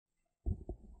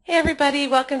Hey everybody,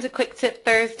 welcome to Quick Tip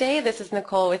Thursday. This is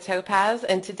Nichole with Topaz,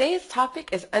 and today's topic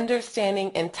is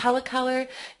understanding IntelliColor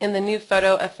in the new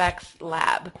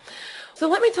photoFXlab. So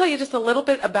let me tell you just a little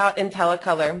bit about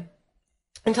IntelliColor.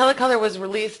 IntelliColor was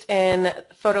released in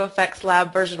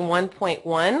photoFXlab version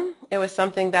 1.1. It was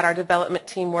something that our development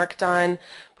team worked on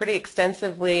pretty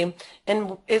extensively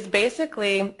and is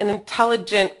basically an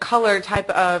intelligent color type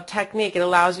of technique. It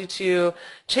allows you to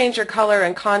change your color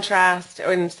and contrast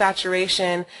and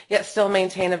saturation, yet still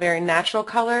maintain a very natural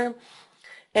color.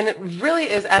 And it really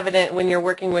is evident when you're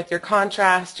working with your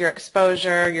contrast, your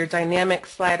exposure, your dynamic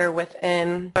slider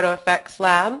within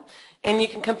photoFXlab. And you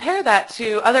can compare that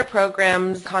to other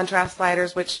programs, contrast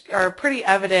sliders, which are pretty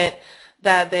evident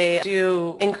that they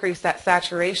do increase that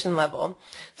saturation level.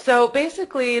 So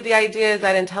basically the idea is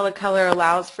that IntelliColor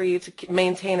allows for you to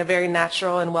maintain a very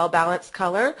natural and well-balanced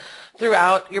color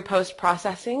throughout your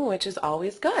post-processing, which is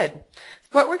always good.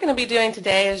 What we're going to be doing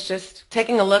today is just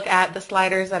taking a look at the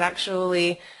sliders that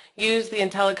actually use the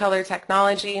IntelliColor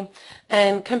technology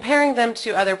and comparing them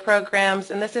to other programs.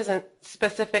 And this isn't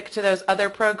specific to those other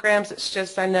programs, it's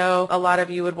just I know a lot of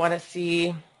you would want to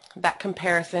see that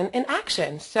comparison in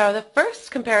action. So the first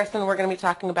comparison we're going to be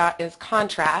talking about is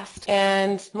contrast,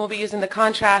 and we'll be using the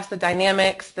contrast, the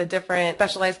dynamics, the different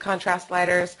specialized contrast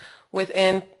sliders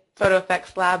within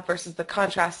photoFXlab versus the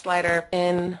contrast slider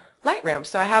in Lightroom.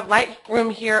 So I have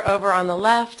Lightroom here over on the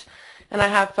left, and I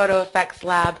have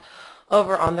photoFXlab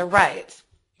over on the right.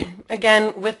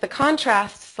 Again, with the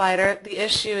contrast slider, the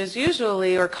issue is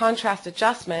usually, or contrast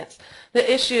adjustments,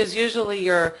 the issue is usually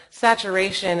your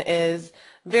saturation is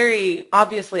very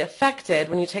obviously affected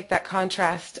when you take that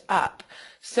contrast up.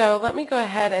 So let me go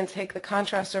ahead and take the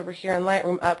contrast over here in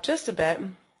Lightroom up just a bit.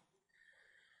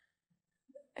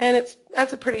 And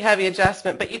that's a pretty heavy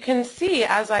adjustment, but you can see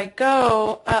as I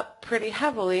go up pretty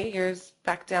heavily, here's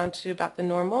back down to about the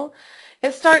normal,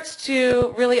 it starts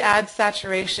to really add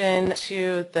saturation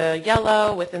to the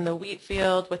yellow within the wheat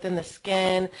field, within the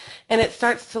skin, and it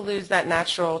starts to lose that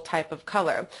natural type of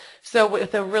color. So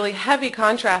with a really heavy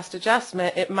contrast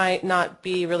adjustment, it might not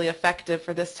be really effective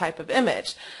for this type of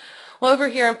image. Well, over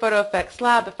here in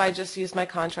photoFXlab, if I just use my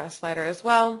contrast slider as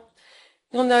well,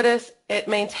 you'll notice it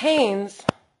maintains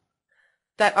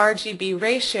that RGB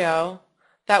ratio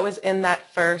that was in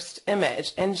that first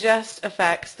image and just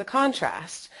affects the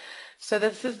contrast. So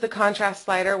this is the contrast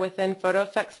slider within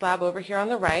photoFXlab over here on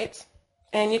the right,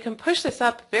 and you can push this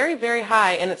up very, very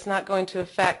high and it's not going to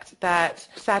affect that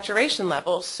saturation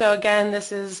level. So again,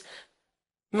 this is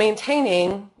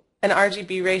maintaining an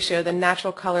RGB ratio, the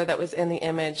natural color that was in the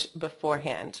image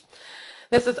beforehand.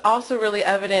 This is also really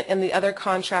evident in the other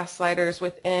contrast sliders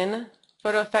within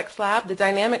photoFXlab. The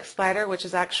dynamic slider, which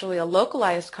is actually a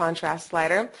localized contrast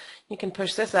slider, you can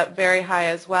push this up very high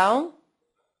as well,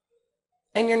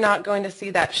 and you're not going to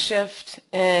see that shift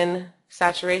in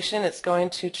saturation. It's going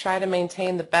to try to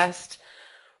maintain the best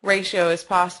ratio as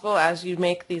possible as you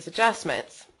make these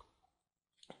adjustments.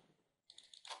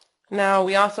 Now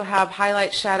we also have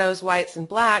highlights, shadows, whites, and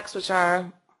blacks, which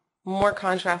are more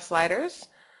contrast sliders.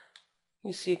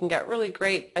 You see you can get really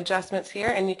great adjustments here,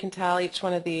 and you can tell each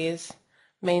one of these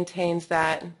maintains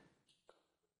that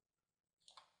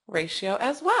ratio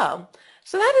as well.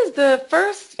 So that is the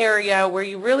first area where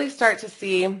you really start to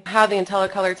see how the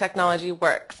IntelliColor technology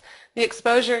works. The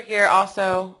exposure here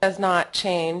also does not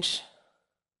change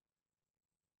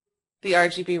the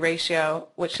RGB ratio,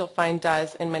 which you'll find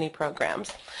does in many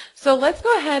programs. So let's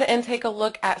go ahead and take a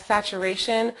look at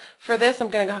saturation. For this, I'm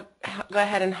going to go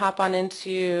ahead and hop on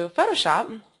into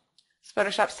Photoshop. It's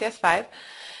Photoshop CS5.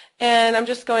 And I'm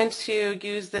just going to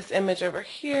use this image over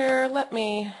here. Let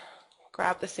me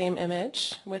grab the same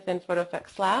image within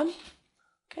photoFXlab.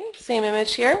 Okay, same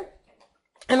image here.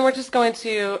 And we're just going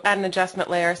to add an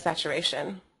adjustment layer,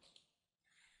 saturation.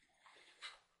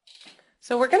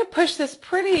 So we're going to push this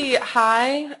pretty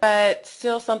high, but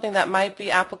still something that might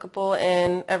be applicable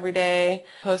in everyday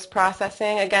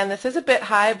post-processing. Again, this is a bit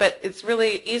high, but it's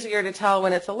really easier to tell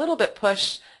when it's a little bit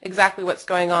pushed exactly what's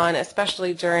going on,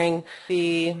 especially during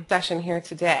the session here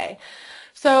today.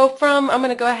 So I'm going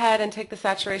to go ahead and take the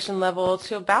saturation level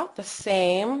to about the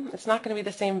same. It's not going to be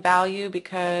the same value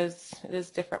because it is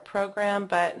a different program,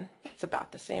 but it's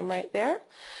about the same right there.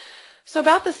 So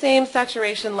about the same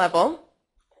saturation level.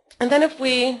 And then if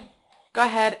we go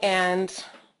ahead and,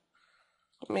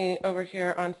 let me over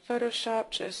here on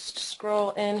Photoshop, just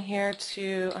scroll in here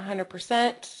to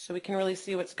 100% so we can really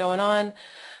see what's going on.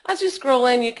 As you scroll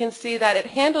in, you can see that it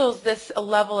handles this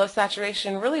level of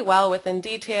saturation really well within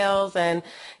details, and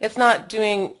it's not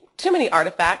doing too many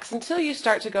artifacts until you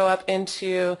start to go up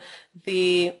into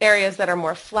the areas that are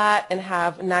more flat and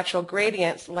have natural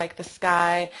gradients like the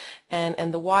sky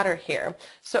and the water here.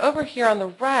 So over here on the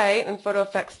right in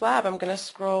photoFXlab, I'm going to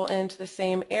scroll into the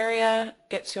same area,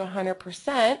 get to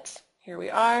 100%. Here we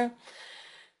are.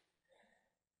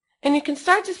 And you can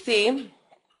start to see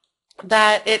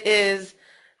that it is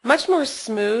much more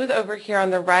smooth over here on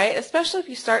the right, especially if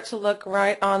you start to look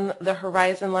right on the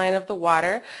horizon line of the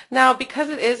water. Now, because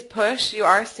it is push, you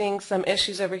are seeing some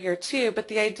issues over here too, but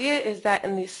the idea is that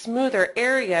in these smoother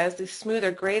areas, these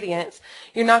smoother gradients,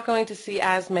 you're not going to see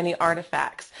as many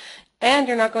artifacts. And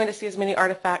you're not going to see as many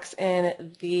artifacts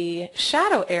in the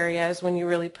shadow areas when you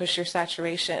really push your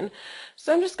saturation.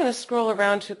 So I'm just going to scroll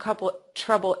around to a couple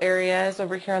trouble areas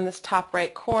over here on this top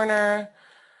right corner.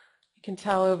 You can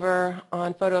tell over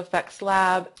on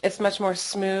photoFXlab it's much more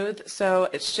smooth, so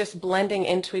it's just blending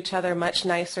into each other much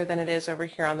nicer than it is over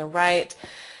here on the right.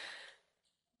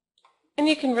 And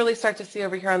you can really start to see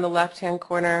over here on the left-hand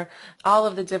corner all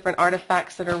of the different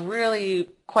artifacts that are really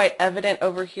quite evident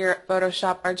over here at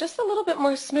Photoshop are just a little bit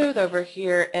more smooth over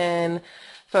here in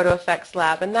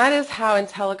photoFXlab. And that is how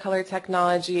IntelliColor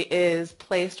technology is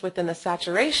placed within the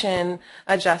saturation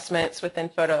adjustments within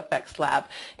photoFXlab.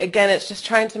 Again, it's just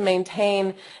trying to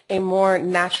maintain a more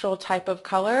natural type of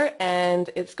color, and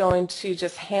it's going to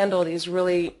just handle these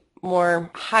really more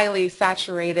highly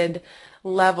saturated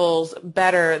levels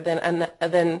better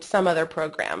than some other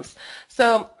programs.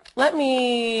 So let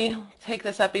me take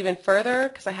this up even further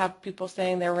because I have people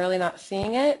saying they're really not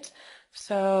seeing it.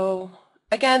 So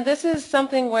again, this is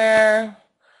something where,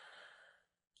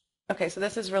 okay, so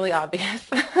this is really obvious.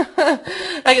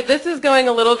 This is going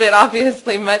a little bit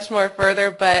obviously much more further,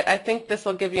 but I think this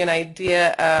will give you an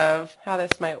idea of how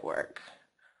this might work.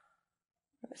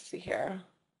 Let's see here.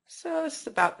 So this is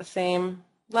about the same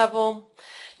level.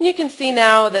 And you can see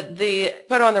now that the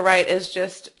photo on the right is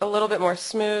just a little bit more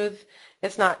smooth.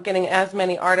 It's not getting as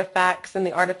many artifacts, and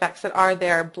the artifacts that are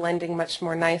there are blending much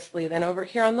more nicely than over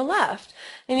here on the left.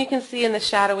 And you can see in the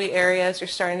shadowy areas you're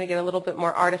starting to get a little bit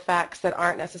more artifacts that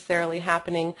aren't necessarily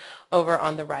happening over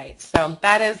on the right. So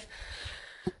that is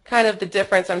kind of the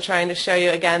difference I'm trying to show you.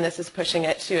 Again, this is pushing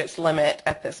it to its limit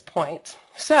at this point.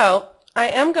 So I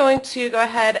am going to go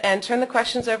ahead and turn the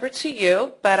questions over to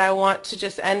you, but I want to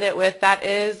just end it with that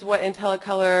is what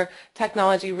IntelliColor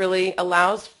technology really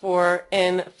allows for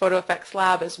in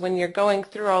photoFXlab, is when you're going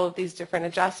through all of these different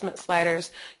adjustment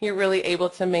sliders, you're really able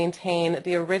to maintain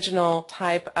the original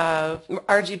type of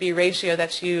RGB ratio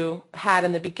that you had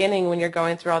in the beginning when you're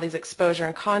going through all these exposure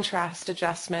and contrast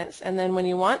adjustments. And then when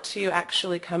you want to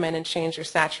actually come in and change your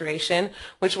saturation,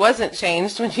 which wasn't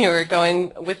changed when you were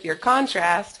going with your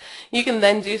contrast, you can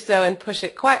then do so and push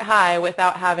it quite high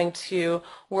without having to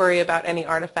worry about any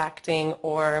artifacting,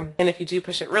 and if you do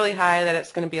push it really high, that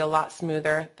it's going to be a lot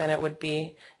smoother than it would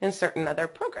be in certain other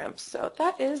programs. So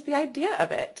that is the idea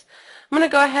of it. I'm going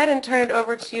to go ahead and turn it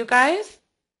over to you guys.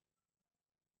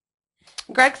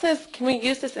 Greg says, can we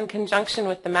use this in conjunction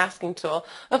with the masking tool?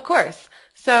 Of course.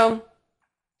 So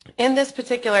in this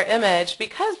particular image,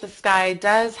 because the sky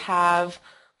does have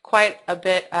quite a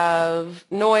bit of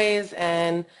noise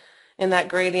and in that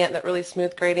gradient, that really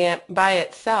smooth gradient by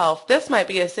itself, this might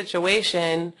be a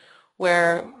situation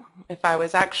where if I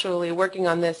was actually working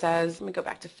on this as, let me go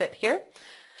back to fit here,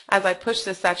 as I push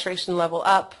this saturation level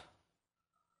up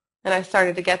and I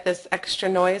started to get this extra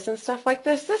noise and stuff like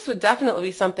this, this would definitely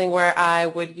be something where I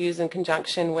would use in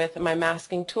conjunction with my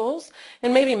masking tools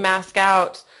and maybe mask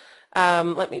out,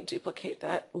 let me duplicate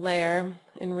that layer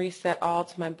and reset all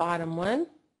to my bottom one.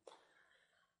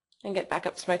 And get back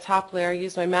up to my top layer,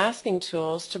 use my masking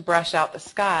tools to brush out the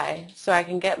sky so I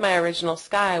can get my original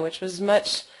sky, which was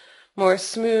much more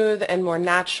smooth and more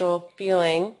natural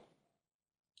feeling.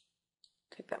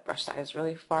 Take that brush size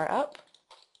really far up.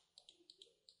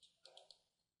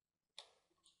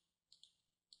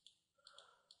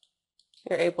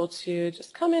 You're able to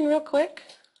just come in real quick.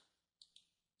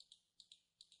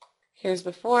 Here's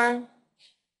before.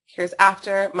 Here's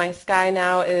after. My sky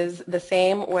now is the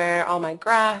same, where all my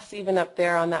grass, even up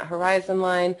there on that horizon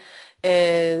line,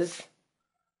 is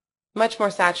much more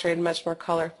saturated, much more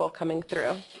colorful coming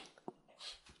through.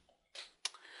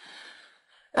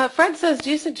 Fred says,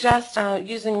 do you suggest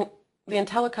using the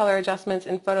IntelliColor adjustments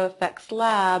in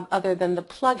photoFXlab other than the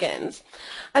plugins?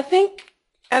 I think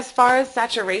as far as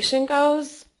saturation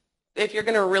goes, if you're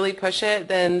going to really push it,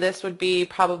 then this would be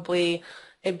probably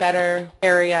a better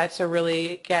area to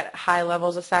really get high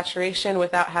levels of saturation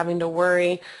without having to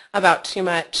worry about too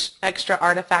much extra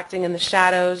artifacting in the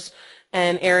shadows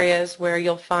and areas where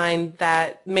you'll find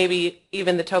that maybe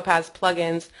even the Topaz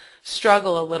plugins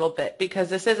struggle a little bit because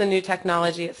this is a new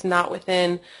technology. It's not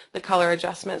within the color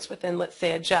adjustments within, let's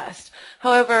say, Adjust.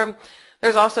 However,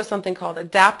 there's also something called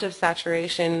adaptive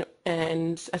saturation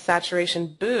and a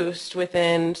saturation boost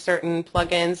within certain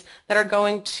plugins that are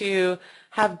going to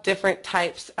have different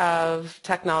types of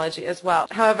technology as well.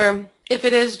 However, if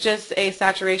it is just a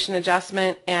saturation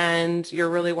adjustment and you're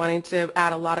really wanting to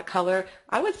add a lot of color,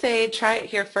 I would say try it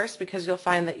here first because you'll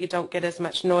find that you don't get as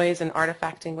much noise and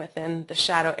artifacting within the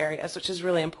shadow areas, which is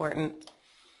really important.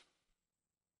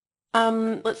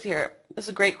 Let's see here. This is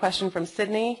a great question from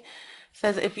Sydney. It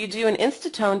says, if you do an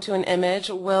Instatone to an image,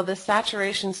 will the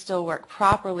saturation still work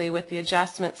properly with the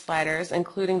adjustment sliders,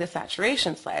 including the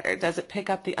saturation slider? Does it pick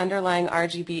up the underlying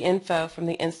RGB info from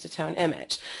the Instatone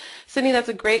image? Sydney, that's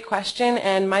a great question,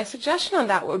 and my suggestion on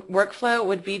that workflow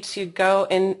would be to go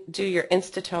and do your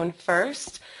Instatone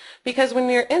first, because when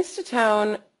your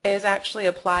Instatone is actually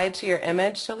applied to your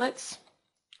image, so let's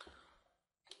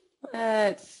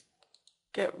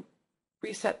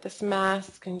reset this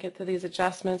mask and get to these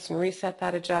adjustments and reset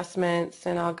that adjustments,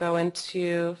 and I'll go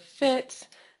into Fit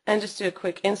and just do a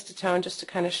quick Instatone just to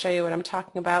kind of show you what I'm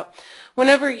talking about.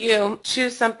 Whenever you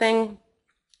choose something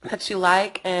that you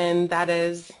like, and that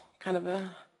is kind of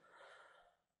a,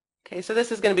 okay, so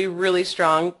this is going to be really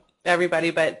strong,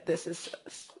 everybody, but this is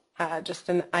just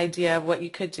an idea of what you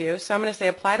could do. So I'm going to say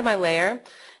apply to my layer,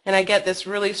 and I get this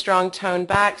really strong tone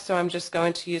back, so I'm just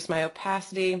going to use my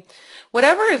opacity.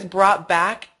 Whatever is brought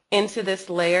back into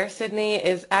this layer, Sydney,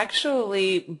 is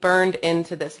actually burned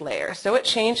into this layer. So it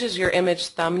changes your image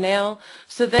thumbnail.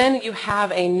 So then you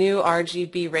have a new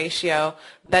RGB ratio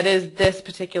that is this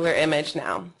particular image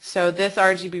now. So this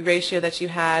RGB ratio that you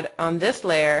had on this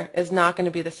layer is not going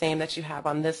to be the same that you have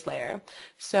on this layer.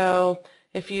 So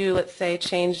if you, let's say,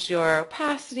 changed your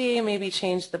opacity, maybe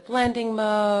change the blending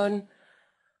mode,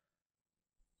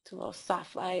 a little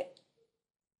soft light,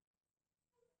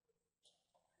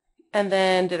 and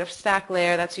then did a stack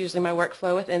layer. That's usually my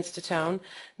workflow with Instatone.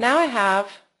 Now I have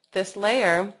this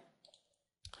layer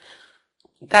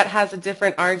that has a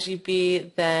different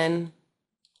RGB than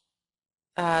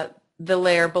the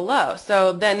layer below.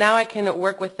 So then now I can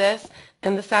work with this,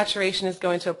 and the saturation is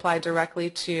going to apply directly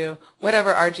to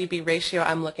whatever RGB ratio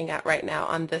I'm looking at right now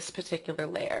on this particular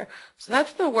layer. So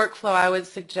that's the workflow I would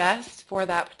suggest for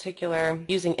that particular,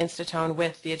 using Instatone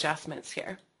with the adjustments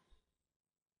here.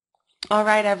 All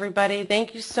right, everybody,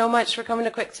 thank you so much for coming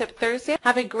to Quick Tip Thursday.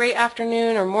 Have a great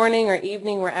afternoon or morning or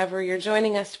evening wherever you're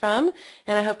joining us from,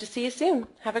 and I hope to see you soon.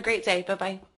 Have a great day. Bye-bye.